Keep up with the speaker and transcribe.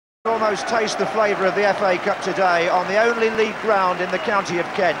Almost taste the flavour of the FA Cup today on the only league ground in the county of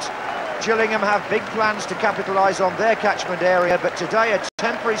Kent. Gillingham have big plans to capitalise on their catchment area, but today a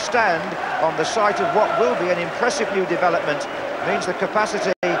temporary stand on the site of what will be an impressive new development means the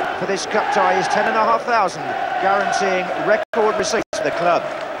capacity for this cup tie is 10,500, guaranteeing record receipts for the club.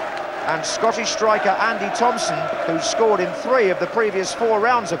 And Scottish striker Andy Thompson, who scored in 3 of the previous 4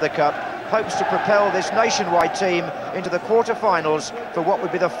 rounds of the cup, hopes to propel this nationwide team into the quarter-finals for what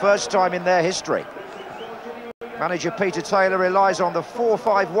would be the first time in their history. Manager Peter Taylor relies on the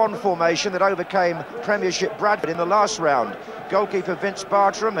 4-5-1 formation that overcame Premiership Bradford in the last round. Goalkeeper Vince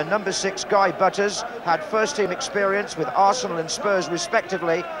Bartram and number 6 Guy Butters had first-team experience with Arsenal and Spurs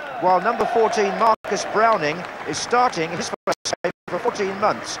respectively, while number 14 Marcus Browning is starting his first game for 14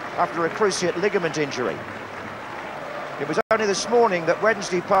 months after a cruciate ligament injury. It was only this morning that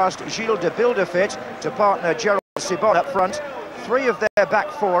Wednesday passed Gilles de Bilderfit to partner Gerald Sibon up front. 3 of their back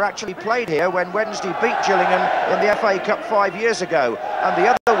 4 actually played here when Wednesday beat Gillingham in the FA Cup 5 years ago. And the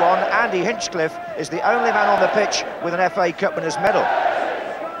other one, Andy Hinchcliffe, is the only man on the pitch with an FA Cup winner's medal.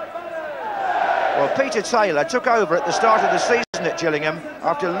 Well, Peter Taylor took over at the start of the season at Gillingham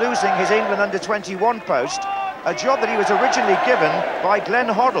after losing his England under-21 post, a job that he was originally given by Glenn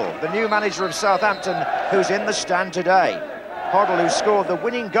Hoddle, the new manager of Southampton, who's in the stand today. Hoddle, who scored the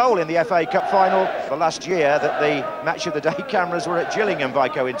winning goal in the FA Cup final the last year that the Match of the Day cameras were at Gillingham by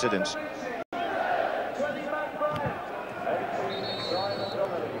coincidence.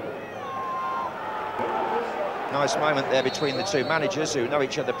 Nice moment there between the 2 managers who know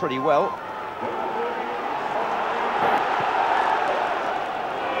each other pretty well.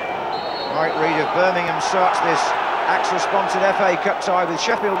 Mike Reid of Birmingham starts this AXA-sponsored FA Cup tie with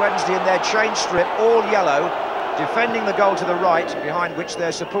Sheffield Wednesday in their change strip, all yellow, defending the goal to the right, behind which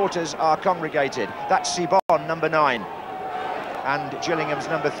their supporters are congregated. That's Sibon, number 9, and Gillingham's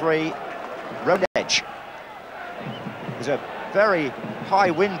number 3, Ronedge. There's a very high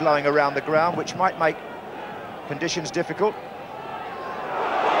wind blowing around the ground, which might make conditions difficult.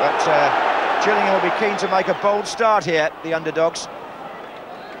 But Gillingham will be keen to make a bold start here, the underdogs.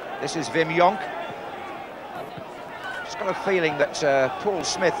 This is Wim Jonk. Just got a feeling that Paul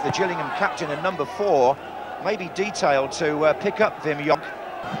Smith, the Gillingham captain and number 4, may be detailed to pick up Wim Jonk.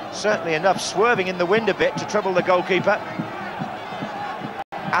 Certainly enough, swerving in the wind a bit to trouble the goalkeeper.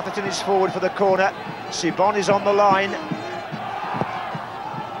 Atherton is forward for the corner. Sibon is on the line.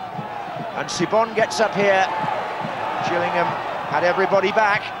 And Sibon gets up here. Gillingham had everybody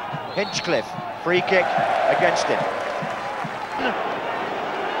back. Hinchcliffe, free kick against him.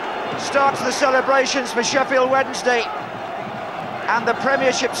 Starts the celebrations for Sheffield Wednesday, and the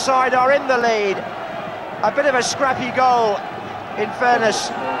Premiership side are in the lead. A bit of a scrappy goal, in fairness,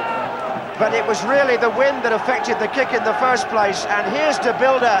 but it was really the wind that affected the kick in the first place. And here's De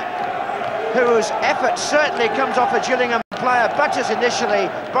Bilder, whose effort certainly comes off a Gillingham player. Butters initially,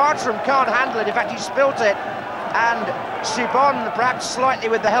 Bartram can't handle it, in fact he spilt it, and Sibon perhaps slightly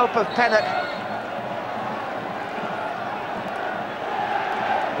with the help of Pennock.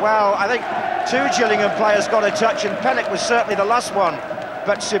 Well, I think 2 Gillingham players got a touch, and Pennock was certainly the last one,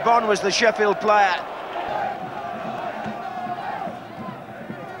 but Sibon was the Sheffield player.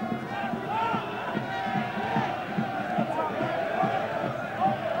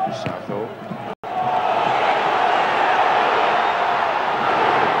 Southall.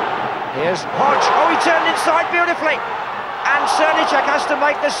 Here's Hodge. Oh, he turned inside beautifully, and Cernicek has to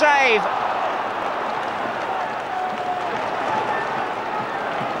make the save.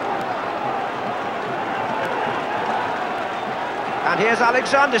 And here's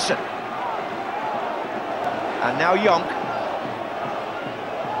Alexanderson. And now Jonk.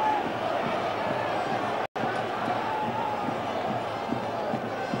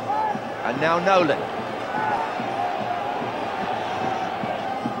 And now Nolan.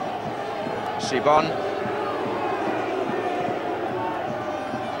 Sibon.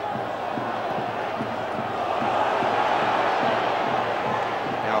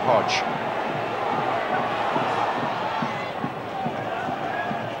 Now Hodge.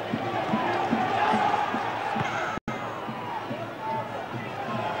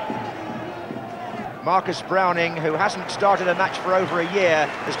 Marcus Browning, who hasn't started a match for over a year,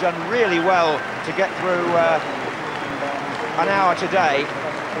 has done really well to get through an hour today.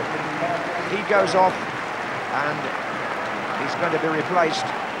 He goes off, and he's going to be replaced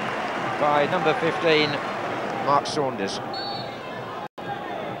by number 15, Mark Saunders.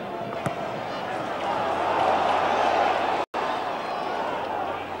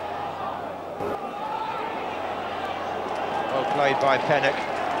 Well played by Pennock.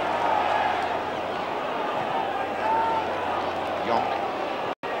 Jonk.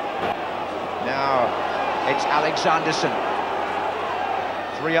 Now it's Alexanderson.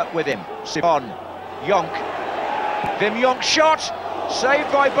 3 up with him. Sibon. Yonk. Wim Jonk shot.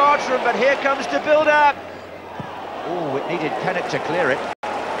 Saved by Bartram, but here comes to build up. Oh, it needed Pennock to clear it.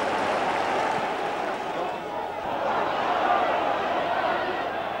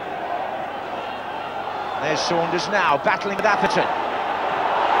 There's Saunders now, battling with Atherton.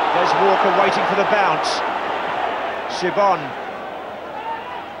 There's Walker waiting for the bounce. Sibon.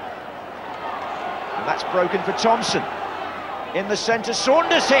 And that's broken for Thompson. In the centre,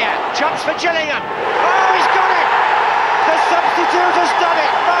 Saunders here. Jumps for Gillingham. Oh, he's got it! The substitute has done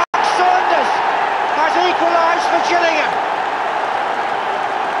it. Mark Saunders has equalised for Gillingham.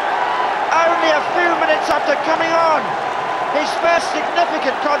 Only a few minutes after coming on, his first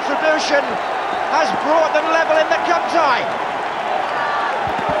significant contribution has brought them level in the cup tie.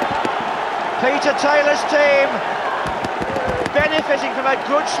 Peter Taylor's team benefiting from a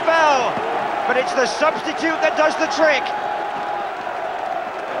good spell, but it's the substitute that does the trick.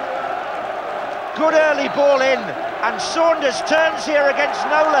 Good early ball in, and Saunders turns here against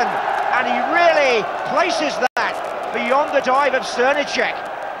Nolan, and he really places that beyond the dive of Cernicek.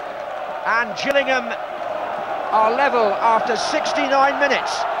 And Gillingham are level after 69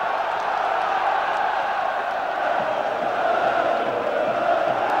 minutes.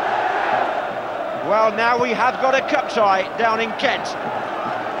 Well, now we have got a cup tie down in Kent.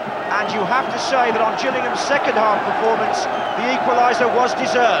 And you have to say that on Gillingham's second half performance, the equaliser was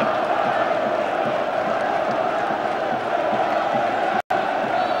deserved.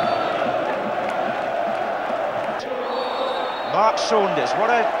 Mark Saunders, what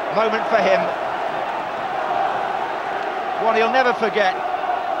a moment for him. One he'll never forget.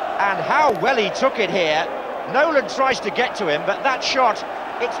 And how well he took it here. Nolan tries to get to him, but that shot,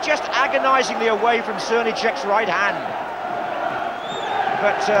 it's just agonisingly away from Cernicek's right hand.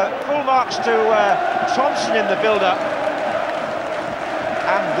 But full marks to Thompson in the build-up.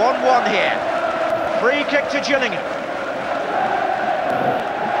 And 1-1 here. Free kick to Gillingham.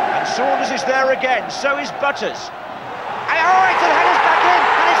 And Saunders is there again, so is Butters. And oh, it's a header's back in,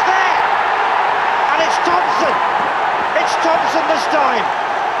 and it's there! And it's Thompson! It's Thompson this time!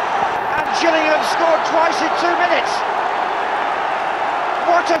 And Gillingham scored twice in 2 minutes!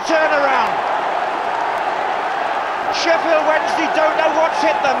 What a turnaround! Sheffield Wednesday don't know what's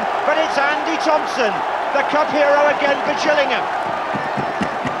hit them, but it's Andy Thompson, the cup hero again for Gillingham.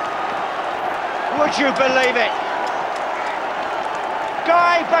 Would you believe it?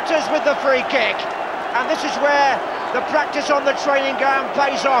 Guy Butters with the free kick, and this is where the practice on the training ground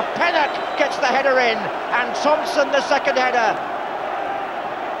pays off. Pennock gets the header in, and Thompson the second header.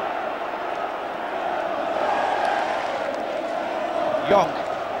 Yonk.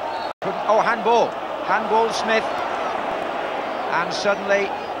 Oh, handball. Handball, Smith. And suddenly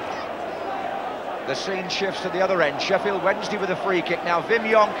the scene shifts to the other end. Sheffield Wednesday with a free kick. Now Wim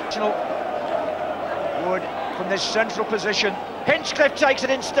Jonk would from this central position. Hinchcliffe takes it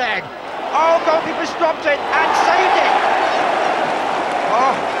instead. Oh, goalkeeper's dropped it and saved it.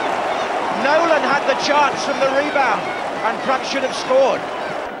 Oh, Nolan had the chance from the rebound and perhaps should have scored.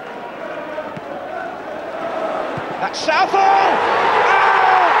 That's Southall.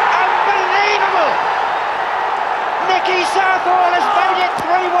 Oh, unbelievable! Nicky Southall has made it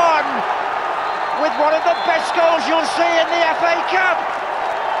 3-1 with one of the best goals you'll see in the FA Cup.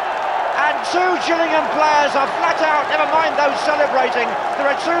 And 2 Gillingham players are flat out, never mind those celebrating. There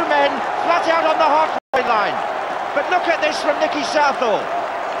are 2 men flat out on the halfway line. But look at this from Nicky Southall.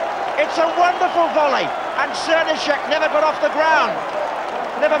 It's a wonderful volley, and Cernicek never got off the ground.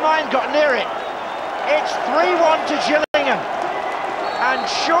 Never mind, got near it. It's 3-1 to Gillingham. And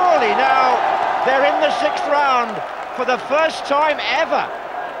surely now they're in the 6th round for the first time ever.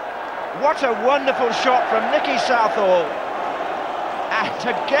 What a wonderful shot from Nicky Southall. And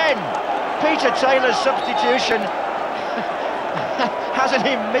again, Peter Taylor's substitution has an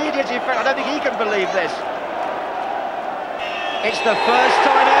immediate effect. I don't think he can believe this. It's the first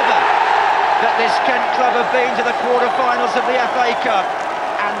time ever that this Kent club have been to the quarter-finals of the FA Cup.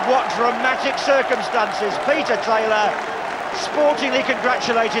 And what dramatic circumstances. Peter Taylor sportingly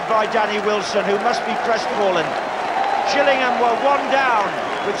congratulated by Danny Wilson, who must be crestfallen. Gillingham were 1 down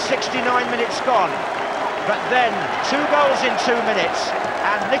with 69 minutes gone. But then 2 goals in 2 minutes,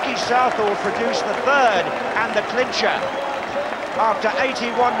 and Nicky Southall produced the 3rd and the clincher after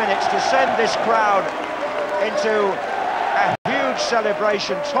 81 minutes to send this crowd into a huge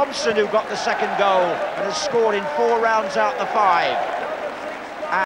celebration. Thompson, who got the 2nd goal and has scored in 4 rounds out the 5.